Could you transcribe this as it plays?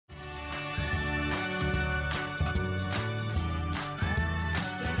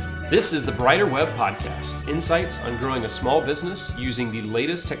This is the Brighter Web Podcast, insights on growing a small business using the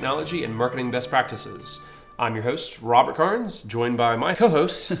latest technology and marketing best practices. I'm your host, Robert Carnes, joined by my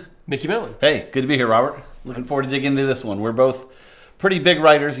co-host, Mickey Mellon. Hey, good to be here, Robert. Looking forward to digging into this one. We're both pretty big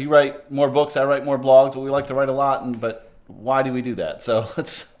writers. You write more books, I write more blogs, but we like to write a lot. But why do we do that? So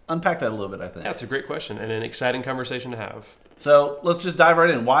let's unpack that a little bit, I think. That's a great question and an exciting conversation to have. So let's just dive right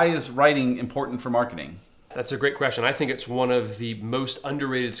in. Why is writing important for marketing? That's a great question. I think it's one of the most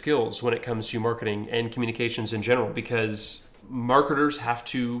underrated skills when it comes to marketing and communications in general, because marketers have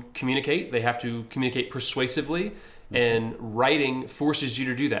to communicate. They have to communicate persuasively, and writing forces you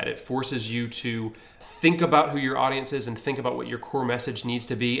to do that. It forces you to think about who your audience is and think about what your core message needs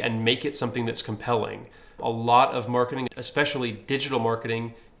to be and make it something that's compelling. A lot of marketing, especially digital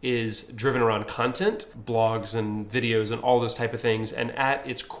marketing, is driven around content, blogs and videos and all those type of things. And at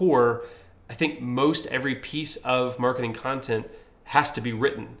its core, I think most every piece of marketing content has to be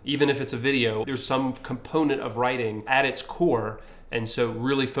written. Even if it's a video, there's some component of writing at its core. And so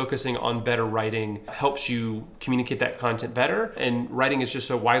really focusing on better writing helps you communicate that content better. And writing is just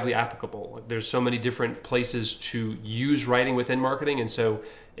so widely applicable. There's so many different places to use writing within marketing. And so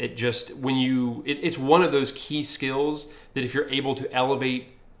it's one of those key skills that if you're able to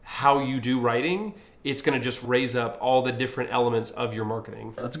elevate how you do writing, it's going to just raise up all the different elements of your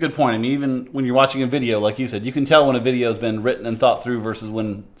marketing. That's a good point. I mean, even when you're watching a video, like you said, you can tell when a video has been written and thought through versus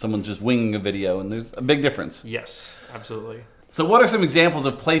when someone's just winging a video, and there's a big difference. Yes, absolutely. So what are some examples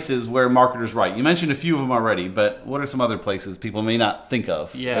of places where marketers write? You mentioned a few of them already, but what are some other places people may not think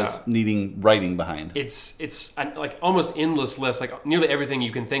of as needing writing behind? It's like almost endless list, like nearly everything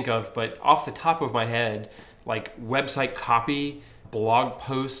you can think of, but off the top of my head, like website copy, blog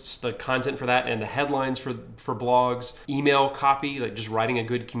posts, the content for that, and the headlines for blogs, email copy, like just writing a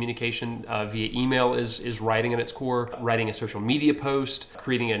good communication via email is writing at its core, writing a social media post,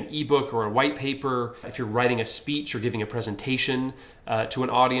 creating an ebook or a white paper. If you're writing a speech or giving a presentation to an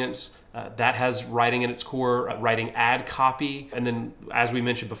audience, that has writing in its core, writing ad copy, and then, as we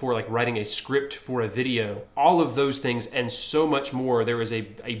mentioned before, like writing a script for a video. All of those things and so much more, there is a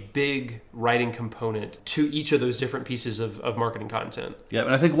big writing component to each of those different pieces of marketing content. Yeah,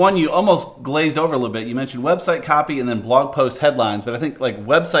 and I think one you almost glazed over a little bit. You mentioned website copy and then blog post headlines, but I think like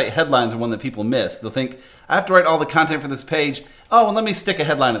website headlines are one that people miss. They'll think, I have to write all the content for this page. Oh, well, let me stick a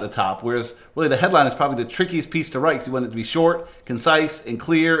headline at the top. Whereas really the headline is probably the trickiest piece to write because you want it to be short, concise, and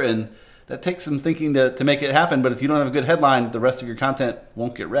clear, and that takes some thinking to make it happen. But if you don't have a good headline, the rest of your content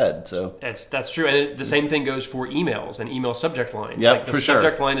won't get read. So that's true. And the same thing goes for emails and email subject lines. Yep, like the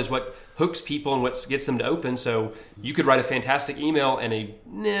subject line is what hooks people and what gets them to open. So you could write a fantastic email and a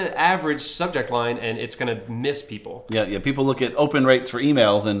average subject line, and it's going to miss people. Yeah. People look at open rates for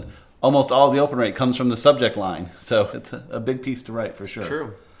emails, and almost all the open rate comes from the subject line. So it's a big piece to write for sure.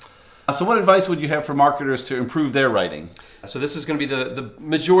 True. So what advice would you have for marketers to improve their writing? So this is going to be the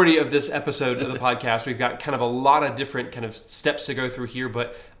majority of this episode of the podcast. We've got kind of a lot of different kind of steps to go through here,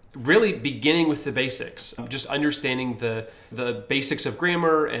 but really beginning with the basics, just understanding the basics of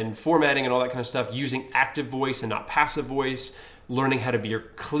grammar and formatting and all that kind of stuff, using active voice and not passive voice, learning how to be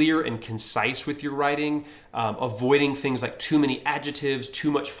clear and concise with your writing, avoiding things like too many adjectives, too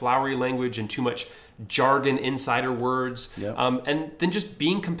much flowery language, and too much jargon, insider words, and then just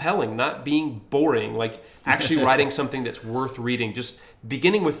being compelling, not being boring, like actually writing something that's worth reading. Just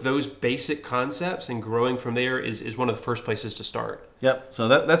beginning with those basic concepts and growing from there is one of the first places to start. Yep, so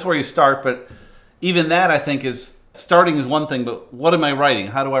that's where you start, but even that I think is, starting is one thing, but what am I writing?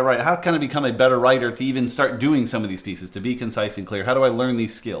 How do I write? How can I become a better writer to even start doing some of these pieces, to be concise and clear? How do I learn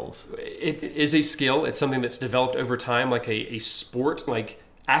these skills? It is a skill. It's something that's developed over time, like a sport, like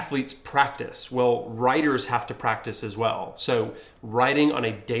athletes practice. Well, writers have to practice as well. So writing on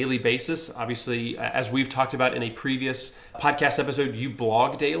a daily basis, obviously, as we've talked about in a previous podcast episode, you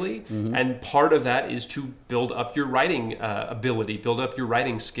blog daily. Mm-hmm. And part of that is to build up your writing ability, build up your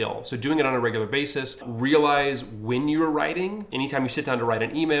writing skill. So doing it on a regular basis, realize when you're writing. Anytime you sit down to write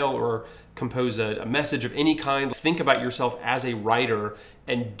an email or compose a message of any kind, think about yourself as a writer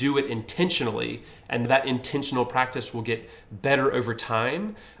and do it intentionally. And that intentional practice will get better over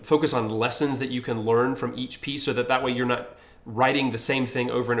time. Focus on lessons that you can learn from each piece so that way you're not writing the same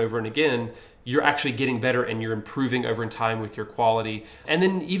thing over and over and again. You're actually getting better and you're improving over time with your quality. And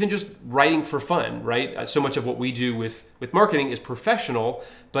then even just writing for fun, right? So much of what we do with marketing is professional,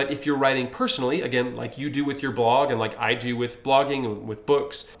 but if you're writing personally, again, like you do with your blog and like I do with blogging and with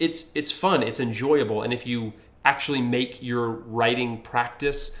books, it's fun, it's enjoyable. And if you actually make your writing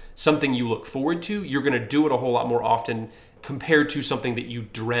practice something you look forward to, you're going to do it a whole lot more often compared to something that you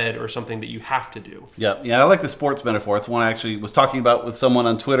dread or something that you have to do. Yeah, I like the sports metaphor. It's one I actually was talking about with someone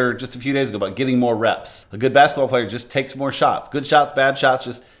on Twitter just a few days ago about getting more reps. A good basketball player just takes more shots. Good shots, bad shots,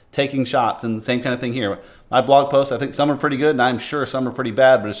 just taking shots, and the same kind of thing here. My blog posts, I think some are pretty good, and I'm sure some are pretty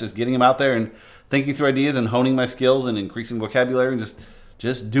bad, but it's just getting them out there and thinking through ideas and honing my skills and increasing vocabulary and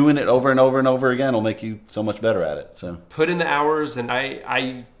just doing it over and over and over again will make you so much better at it. So put in the hours, and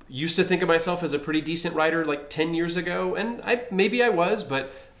I used to think of myself as a pretty decent writer like 10 years ago, and maybe I was,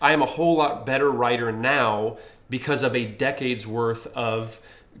 but I am a whole lot better writer now because of a decade's worth of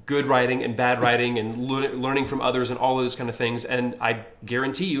good writing and bad writing and learning from others and all those kind of things. And I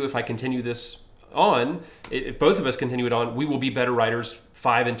guarantee you, if I continue this on, if both of us continue it on, we will be better writers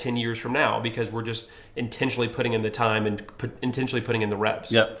 5 and 10 years from now because we're just intentionally putting in the time and intentionally putting in the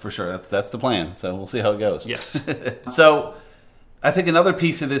reps. Yep, for sure. That's the plan. So we'll see how it goes. Yes. So I think another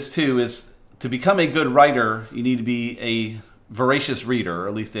piece of this too is to become a good writer, you need to be a voracious reader, or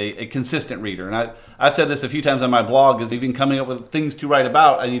at least a consistent reader. And I've said this a few times on my blog, is even coming up with things to write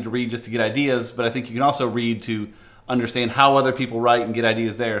about, I need to read just to get ideas, but I think you can also read to understand how other people write and get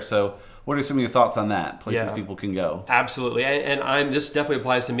ideas there. So what are some of your thoughts on that, places people can go? Absolutely. And this definitely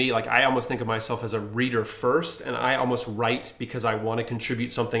applies to me. Like, I almost think of myself as a reader first, and I almost write because I want to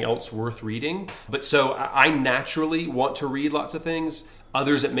contribute something else worth reading. But so I naturally want to read lots of things.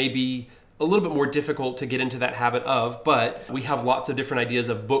 Others, it may be a little bit more difficult to get into that habit of, but we have lots of different ideas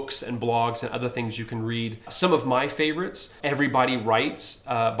of books and blogs and other things you can read. Some of my favorites, Everybody Writes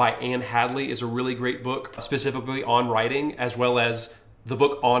by Anne Hadley is a really great book, specifically on writing, as well as the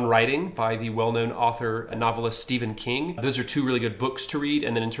book On Writing by the well-known author and novelist Stephen King. Those are two really good books to read.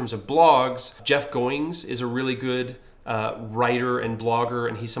 And then in terms of blogs, Jeff Goings is a really good writer and blogger,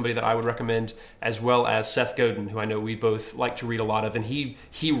 and he's somebody that I would recommend, as well as Seth Godin, who I know we both like to read a lot of, and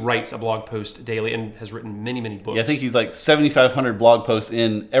he writes a blog post daily and has written many books. Yeah, I think he's like 7,500 blog posts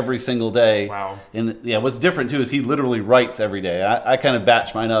in every single day. Wow. And yeah, what's different too is he literally writes every day. I kind of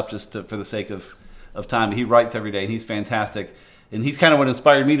batch mine up just for the sake of time. He writes every day, and he's fantastic. And he's kind of what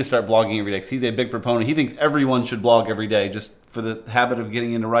inspired me to start blogging every day, because he's a big proponent. He thinks everyone should blog every day just for the habit of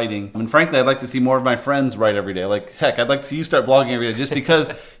getting into writing. And frankly, I'd like to see more of my friends write every day. Like, heck, I'd like to see you start blogging every day just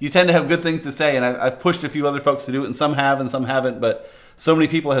because you tend to have good things to say. And I've pushed a few other folks to do it, and some have and some haven't. But so many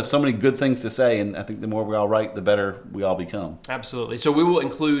people have so many good things to say, and I think the more we all write, the better we all become. Absolutely. So we will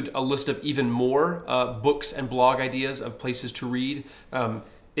include a list of even more books and blog ideas of places to read.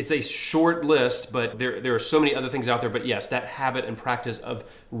 It's a short list, but there are so many other things out there. But yes, that habit and practice of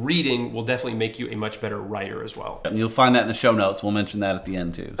reading will definitely make you a much better writer as well. And you'll find that in the show notes. We'll mention that at the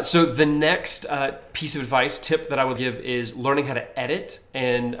end too. So the next piece of advice, tip that I would give is learning how to edit.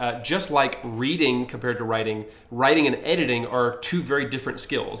 And just like reading compared to writing and editing are two very different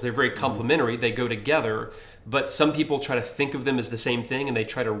skills. They're very complementary. They go together. But some people try to think of them as the same thing, and they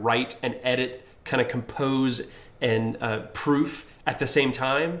try to write and edit, kind of compose and proof at the same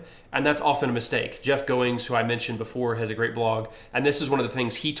time, and that's often a mistake. Jeff Goings, who I mentioned before, has a great blog, and this is one of the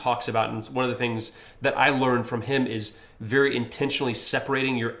things he talks about, and one of the things that I learned from him is very intentionally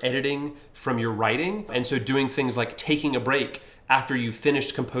separating your editing from your writing, and so doing things like taking a break after you've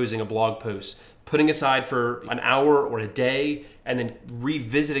finished composing a blog post, putting aside for an hour or a day, and then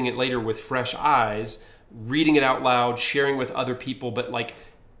revisiting it later with fresh eyes, reading it out loud, sharing with other people, but like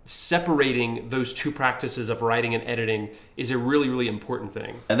separating those two practices of writing and editing is a really important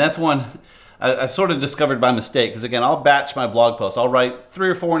thing. And that's one I've sort of discovered by mistake, because again, I'll batch my blog posts. I'll write 3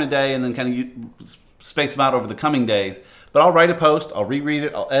 or 4 in a day and then kind of space them out over the coming days. But I'll write a post, I'll reread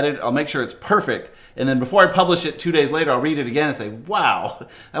it, I'll edit it, I'll make sure it's perfect. And then before I publish it 2 days later, I'll read it again and say, wow,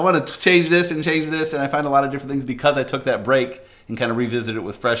 I want to change this. And I find a lot of different things because I took that break and kind of revisit it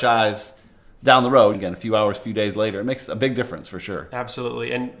with fresh eyes down the road, again, a few hours, a few days later. It makes a big difference for sure.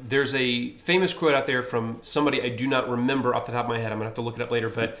 Absolutely. And there's a famous quote out there from somebody I do not remember off the top of my head. I'm going to have to look it up later.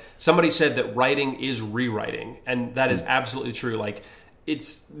 But somebody said that writing is rewriting. And that is absolutely true. Like,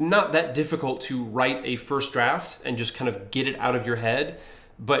 it's not that difficult to write a first draft and just kind of get it out of your head.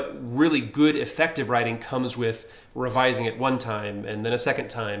 But really good, effective writing comes with revising it one time, and then a second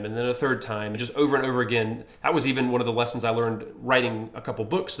time, and then a third time, and just over and over again. That was even one of the lessons I learned writing a couple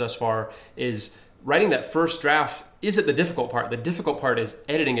books thus far, is writing that first draft isn't the difficult part. The difficult part is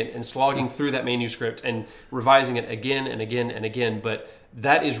editing it and slogging through that manuscript and revising it again and again and again. But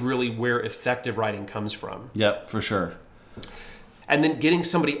that is really where effective writing comes from. Yep, for sure. And then getting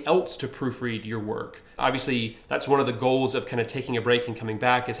somebody else to proofread your work. Obviously, that's one of the goals of kind of taking a break and coming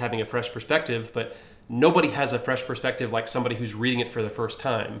back, is having a fresh perspective, but nobody has a fresh perspective like somebody who's reading it for the first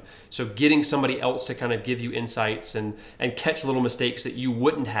time. So getting somebody else to kind of give you insights and catch little mistakes that you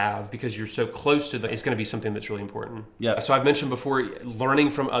wouldn't have because you're so close to them is going to be something that's really important. Yeah. So I've mentioned before,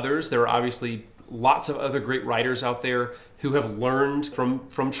 learning from others. There are obviously lots of other great writers out there who have learned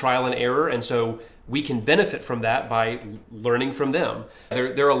from trial and error, and so we can benefit from that by learning from them.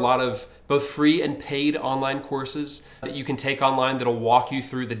 There are a lot of both free and paid online courses that you can take online that'll walk you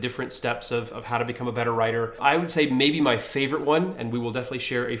through the different steps of how to become a better writer. I would say maybe my favorite one, and we will definitely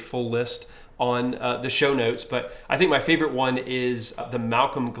share a full list on the show notes, but I think my favorite one is the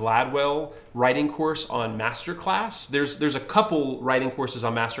Malcolm Gladwell writing course on Masterclass. There's a couple writing courses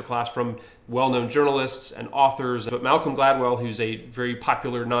on Masterclass from well-known journalists and authors, but Malcolm Gladwell, who's a very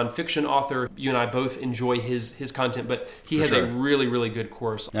popular nonfiction author, you and I both enjoy his content, but he has a really, really good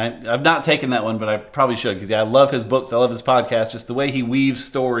course. I've not taken that one, but I probably should, because I love his books, I love his podcast, just the way he weaves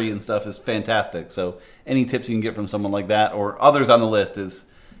story and stuff is fantastic. So any tips you can get from someone like that or others on the list is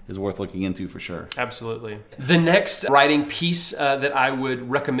worth looking into for sure. Absolutely. The next writing piece that I would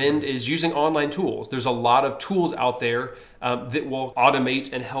recommend is using online tools. There's a lot of tools out there that will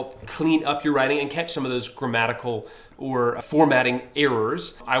automate and help clean up your writing and catch some of those grammatical or formatting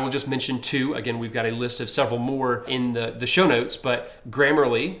errors. I will just mention two. Again, we've got a list of several more in the show notes, but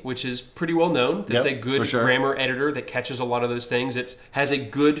Grammarly, which is pretty well known. It's a good grammar editor that catches a lot of those things. It has a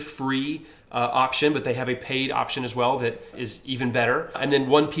good free option, but they have a paid option as well that is even better. And then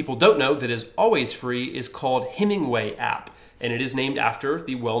one people don't know that is always free is called Hemingway app. And it is named after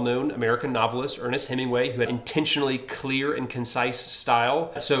the well-known American novelist Ernest Hemingway, who had intentionally clear and concise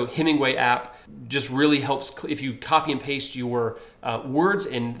style. So Hemingway app just really helps if you copy and paste your words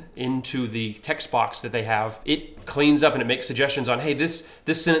into the text box that they have. It cleans up and it makes suggestions on, hey, this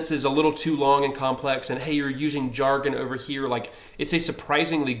sentence is a little too long and complex, and hey, you're using jargon over here. Like, it's a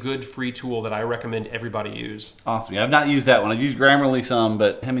surprisingly good free tool that I recommend everybody use. Awesome. Yeah, I've not used that one. I've used Grammarly some,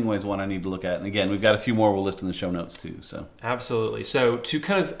 but Hemingway's one I need to look at. And again, we've got a few more we'll list in the show notes too. So absolutely. So to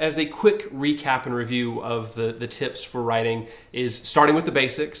kind of, as a quick recap and review of the tips for writing, is starting with the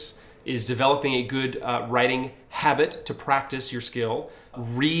basics, is developing a good writing habit to practice your skill.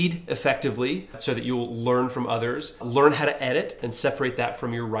 Read effectively so that you'll learn from others. Learn how to edit and separate that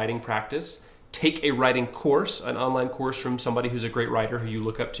from your writing practice. Take a writing course, an online course from somebody who's a great writer who you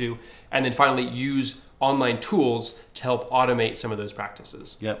look up to. And then finally, use online tools to help automate some of those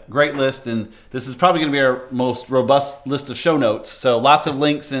practices. Yep, great list. And this is probably going to be our most robust list of show notes. So lots of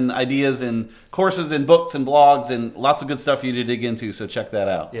links and ideas and courses and books and blogs and lots of good stuff for you to dig into. So check that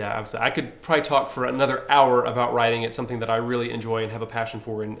out. Yeah, absolutely. I could probably talk for another hour about writing. It's something that I really enjoy and have a passion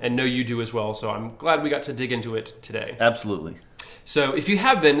for, and know you do as well. So I'm glad we got to dig into it today. Absolutely. So if you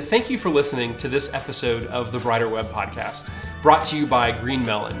have been, thank you for listening to this episode of the Brighter Web Podcast, brought to you by Green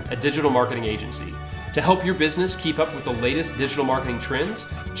Melon, a digital marketing agency. To help your business keep up with the latest digital marketing trends,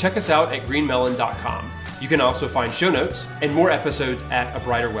 check us out at greenmelon.com. You can also find show notes and more episodes at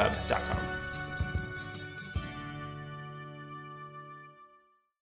abrighterweb.com.